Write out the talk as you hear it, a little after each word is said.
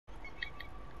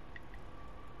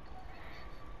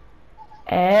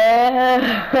Oh.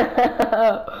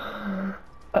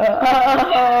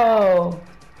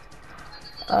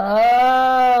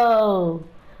 Oh.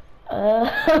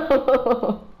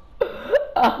 Oh.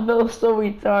 I feel so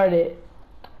retarded.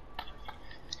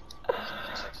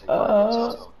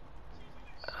 Oh.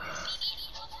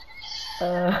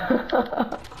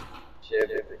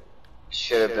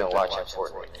 Should have been watching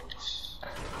Fortnite news.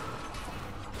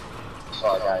 That's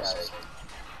all I gotta say.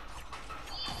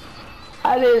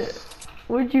 I didn't.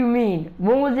 What you mean?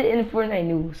 When was it in Fortnite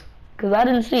news? Cause I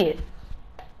didn't see it.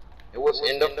 It was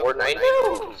in the Fortnite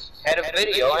news. Had a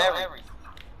video and everything.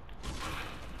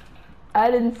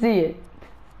 I didn't see it.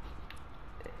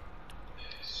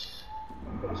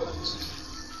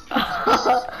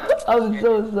 I'm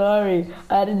so sorry.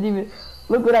 I didn't even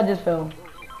look what I just filmed.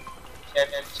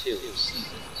 Chapter 2.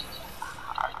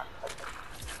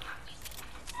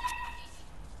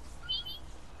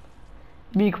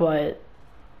 Be quiet.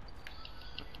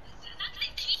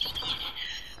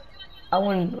 I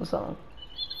want to know something.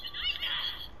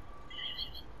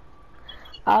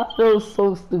 I feel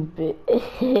so stupid.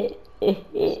 Oh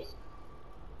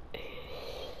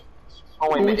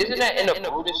wait a minute, isn't that in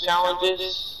the Buddhist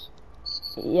challenges?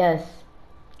 Yes.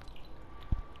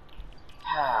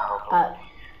 How?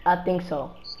 I think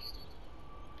so.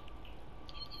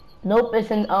 Nope,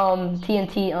 it's in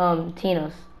TNT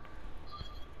Tina's.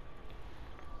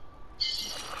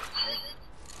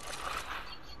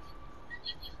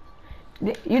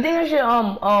 You think I should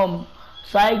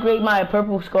side grade my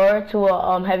purple scar to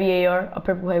a heavy AR, a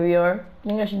purple heavy AR? You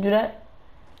think I should do that?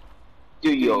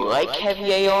 Do you like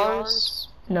heavy ARs?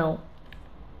 No.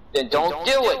 Then don't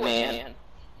do it, man.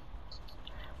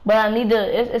 But I need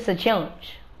to. It's a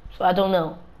challenge, so I don't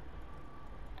know.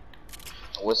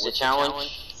 What's the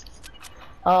challenge?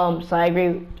 Side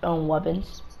grade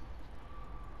weapons.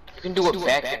 You can do it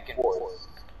back and forth.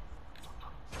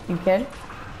 You can?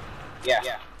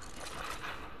 Yeah.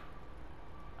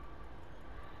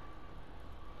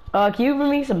 Can you bring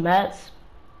me some mats?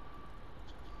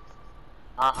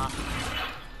 Can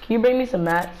you bring me some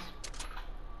mats?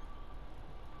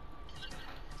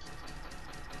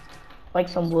 Like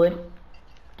some wood?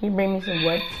 Can you bring me some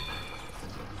wood?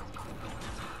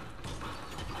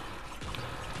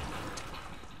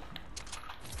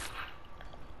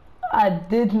 I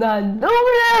did not do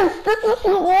this! This is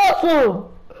awesome!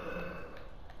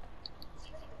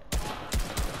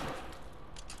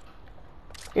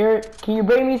 Here, can you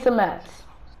bring me some mats?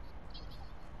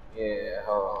 Yeah,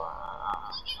 hold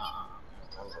on.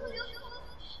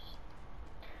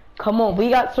 Come on, we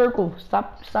got circles.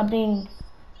 Stop being.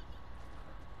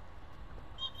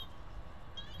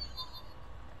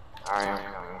 Alright.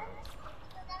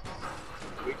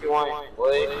 What you want,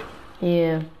 boy?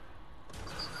 Yeah.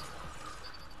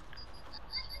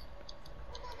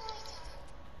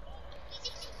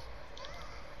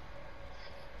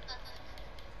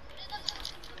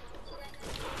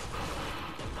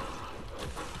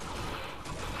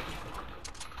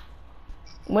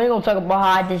 We ain't gonna talk about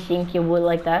how I just yank your wood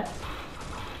like that.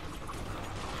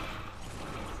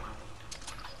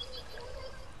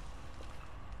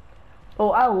 Oh,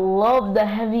 I love the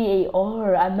heavy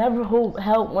AR. I never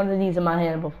held one of these in my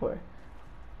hand before.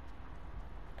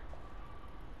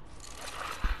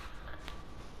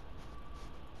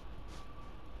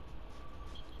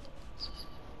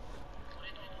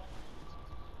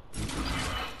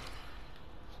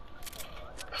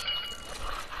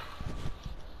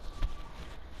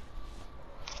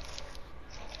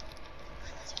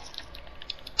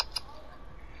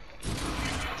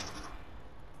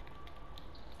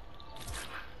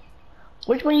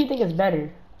 Which one do you think is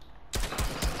better?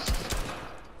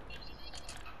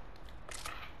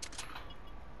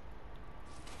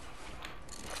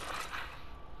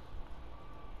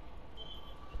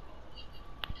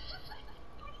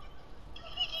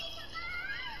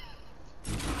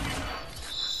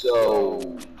 So,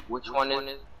 which one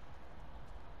is?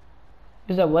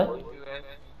 Is that what?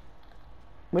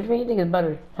 Which one do you think is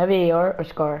better? Heavy AR or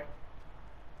SCAR?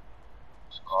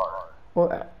 Scar.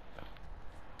 Or,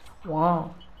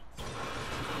 wow.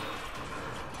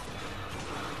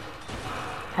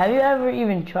 Have you ever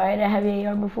even tried a heavy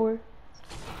AR before?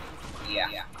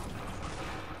 Yeah.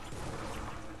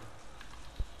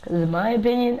 Cause in my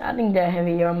opinion, I think that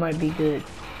heavy AR might be good.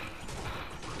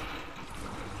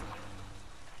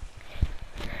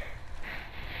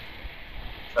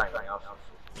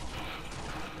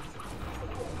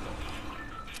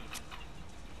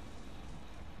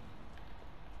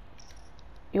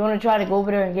 You wanna try to go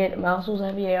over there and get Mouse's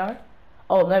heavy AR?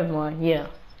 Oh, never mind. Yeah,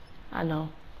 I know.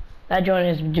 That joint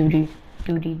is duty.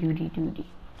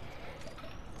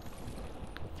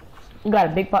 You got a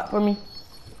big pot for me?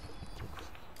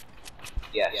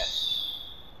 Yes.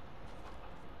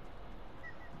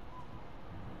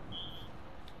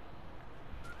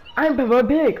 I'm Peppa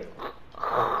Pig.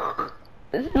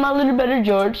 This is my little brother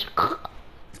George.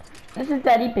 This is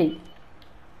Daddy Pig.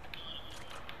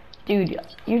 Dude,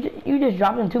 you just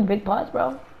dropped in 2 big pots,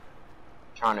 bro.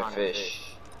 Trying to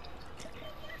fish.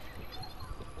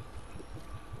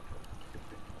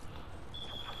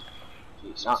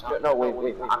 Jeez, no,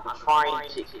 wait. I'm trying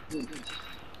to eat.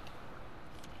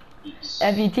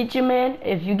 If you teach a man,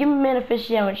 if you give a man a fish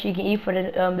sandwich, he can eat for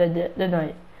the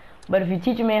night. But if you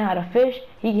teach a man how to fish,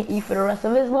 he can eat for the rest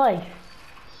of his life.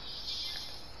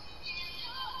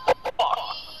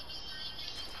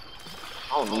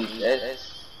 I don't need that.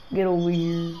 Get over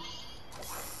here.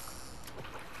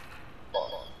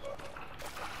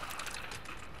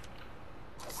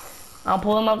 I'm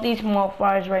pulling out these small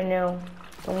fries right now.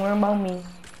 Don't worry about me.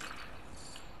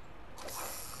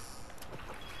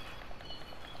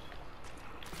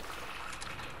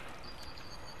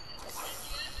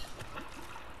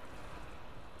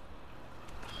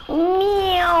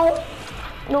 Meow.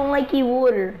 Don't like you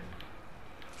water.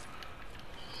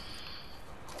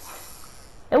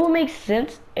 It would make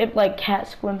sense if like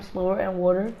cats swim slower in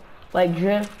water, like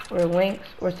drift or lynx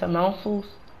or some mousels.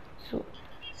 So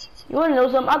you wanna know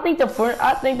something? I think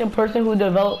the person who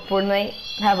developed Fortnite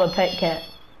have a pet cat.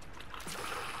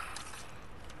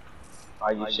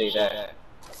 Why you say that?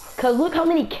 Cause look how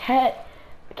many cat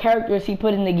characters he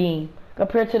put in the game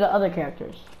compared to the other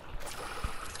characters.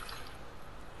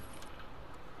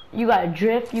 You got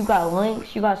Drift, you got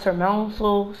Lynx, you got Sir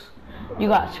Mounsels, you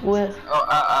got Swift.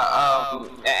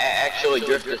 Actually,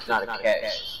 Drift is not a cat.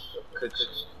 It's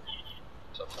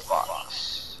a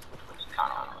fox. It's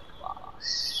kind of like a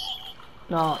fox.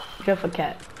 No, Drift a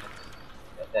cat.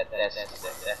 That's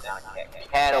not a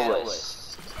cat.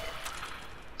 Catalyst.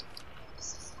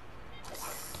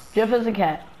 Drift is a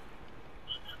cat.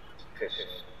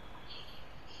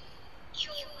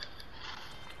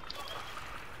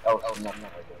 Oh, no.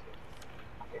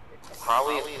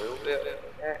 Probably a little bit.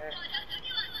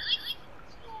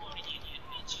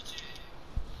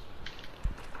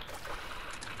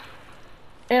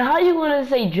 And how you gonna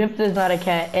say Drift is not a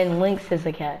cat and Lynx is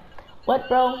a cat? What,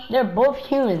 bro? They're both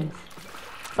humans,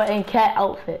 but in cat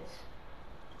outfits.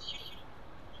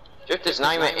 Drift is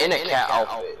not even in a cat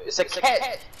outfit. It's a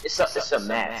cat. It's a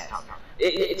mask.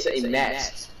 It's a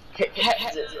mask.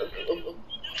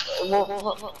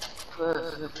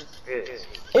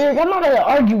 Eric, I'm not gonna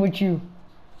argue with you.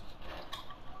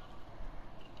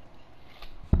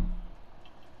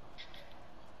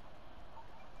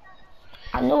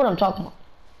 I know what I'm talking about.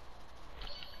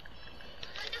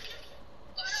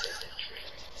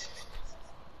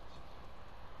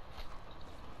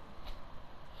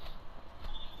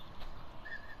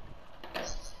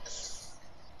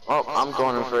 Oh, I'm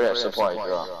going in for that supply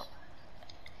drop.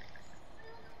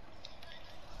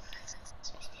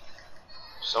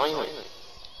 So anyway,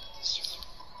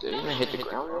 did it even hit the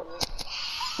ground?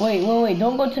 Wait,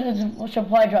 don't go to the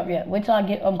supply drop yet. Wait till I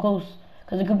get close,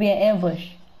 cause it could be an ambush.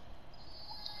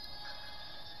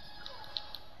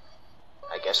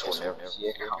 I guess we'll never see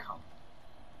it come.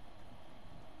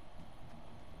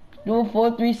 Do a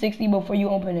full 360 before you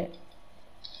open it.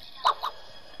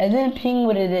 And then ping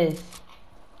what it is.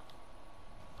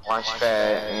 Launchpad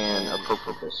and a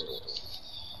purple pistol.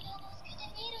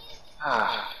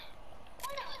 Ah.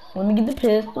 Let me get the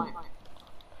pistol.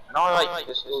 I don't like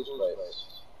pistols,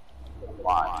 but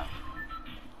why?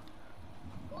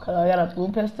 Cause I got a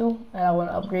blue pistol and I want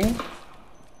to upgrade.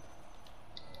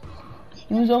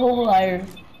 Use a whole liar.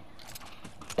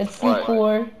 It's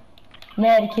C4,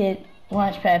 Medkit,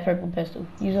 Launchpad, purple pistol.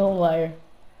 Use a whole liar.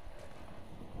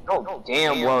 Oh,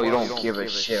 damn well you don't give a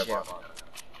shit about that.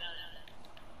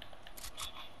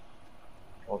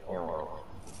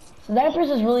 Snipers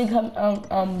is really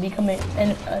becoming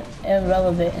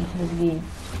irrelevant into this game.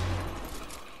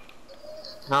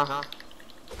 Huh?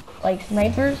 Like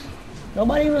snipers,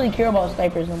 nobody really care about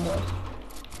snipers anymore.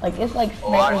 Like it's like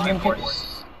snipers and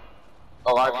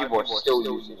a lot of people are still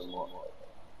using them.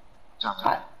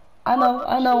 I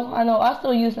know. I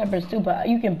still use snipers too, but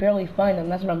you can barely find them.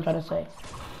 That's what I'm trying to say.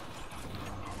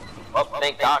 Well,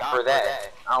 thank God for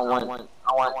that. I don't want to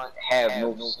have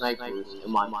no snipers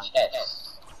in my chest.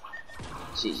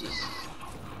 Jesus.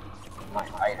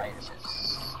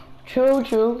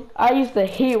 True. I used to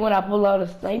hate when I pull out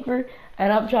a sniper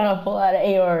and I'm trying to pull out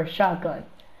an AR or a shotgun.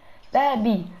 That'd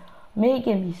be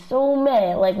making me so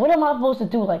mad. Like, what am I supposed to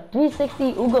do? Like,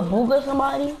 360 ooga booga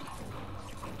somebody?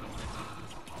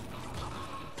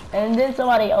 And then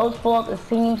somebody else pull out the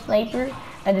same sniper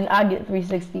and then I get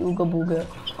 360 Ooga Booga.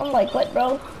 I'm like, what,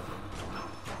 bro?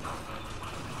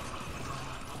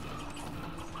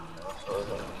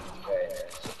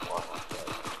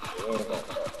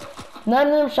 None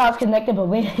of them shots connected, but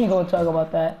we ain't gonna talk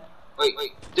about that. Wait,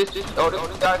 this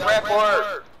guy's grab for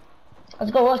her.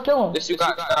 Let's go, let's kill him. This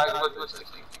guy,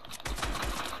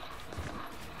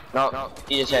 no,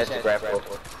 he just has to grab for her.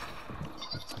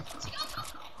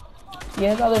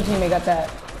 Yeah, his other teammate got that.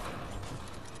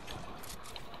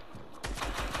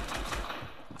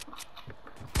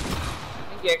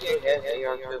 He actually has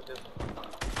AR too.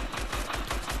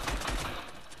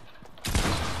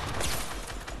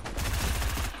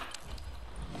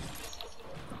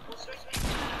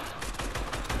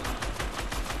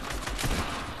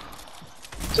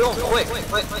 Kill him, quick.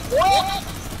 What?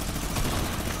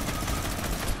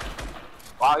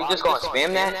 Wow, you just gonna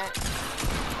spam that?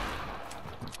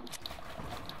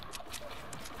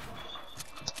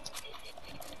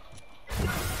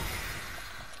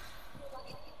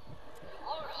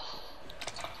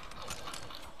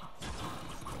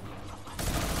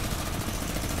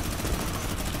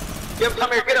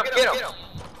 Come here, get him.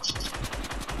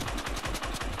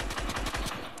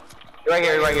 Right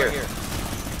here.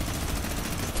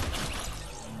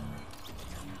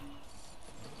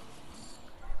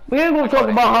 We ain't gonna talk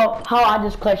about how I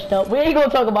just clutched up. We ain't gonna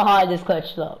talk about how I just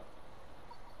clutched up.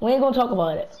 We ain't gonna talk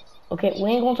about it. Okay,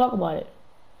 we ain't gonna talk about it.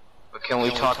 But can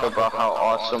we talk about how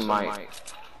awesome my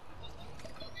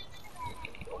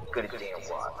good damn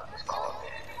what it's called?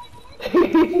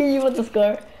 You want the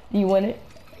score? Do you want it?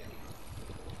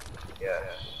 Yeah.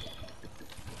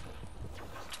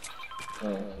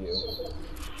 Thank you.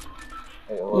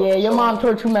 Yeah, your mom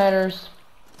taught you manners.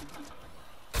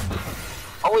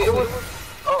 Oh wait, it was.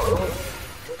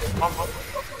 I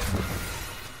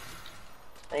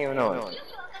didn't even know it. I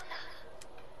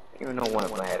didn't even know one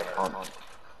of them had a phone.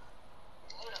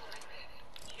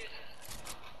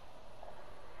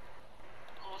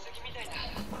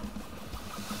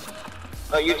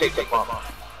 No, you take the pump. I'm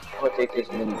gonna take this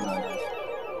minigun.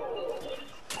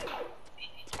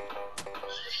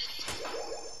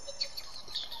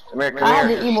 Come here. I had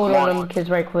to emote on them kids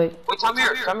right quick. Wait, come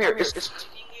here.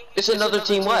 It's another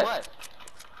team what?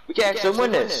 We can actually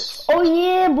win this. Oh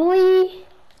yeah, boy.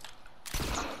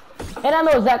 And I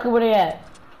know exactly where they at.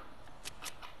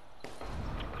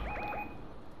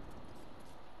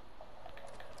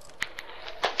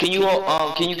 Can you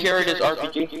carry this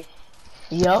RPG?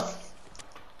 Yup.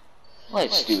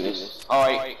 Let's do this.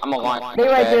 Alright, I'm gonna launch. They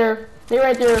right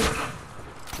there.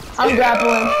 I'm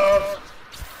grappling.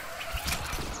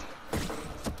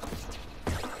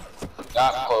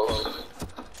 Got close.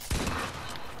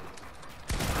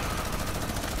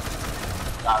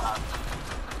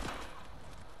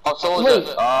 Oh, so wait,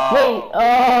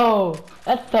 oh,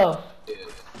 that's tough.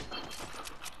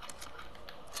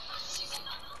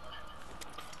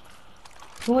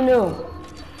 Who knew?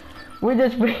 We're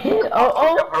just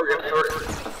oh.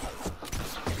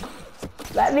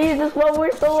 That means this one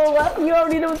we're solo left. You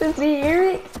already know what this means,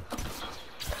 Eric.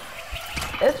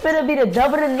 It's gonna be the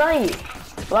dub of the night.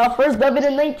 Well, our first dub of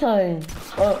the nighttime.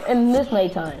 Well, in this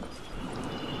nighttime.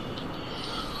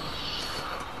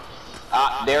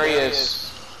 There he is.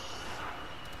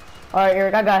 Alright,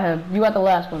 Eric, I got him. You got the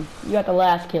last one. You got the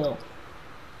last kill.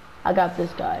 I got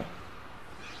this guy.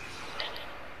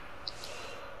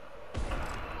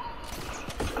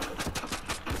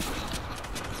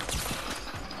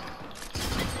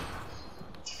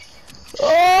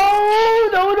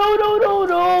 Oh,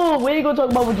 no. We ain't gonna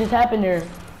talk about what just happened there.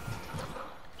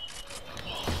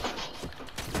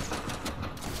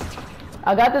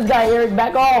 I got this guy, Eric.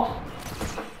 Back off.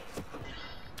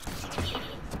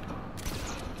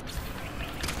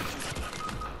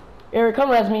 Eric,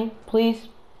 come res me, please.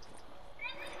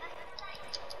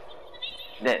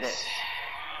 This.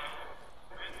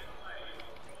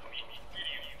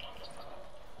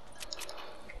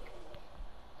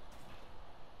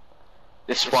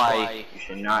 This is why you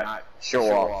should not show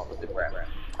off with the crap.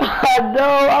 No,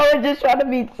 I was just trying to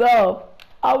be tough.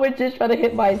 I was just trying to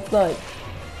hit my son.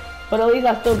 But at least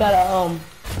I still gotta,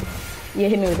 yeah,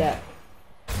 hit me with that.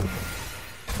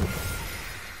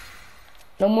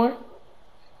 No more?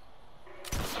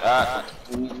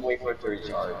 We need to wait for it to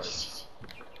recharge.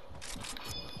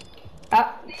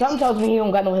 Something tells me he don't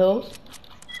got no hills.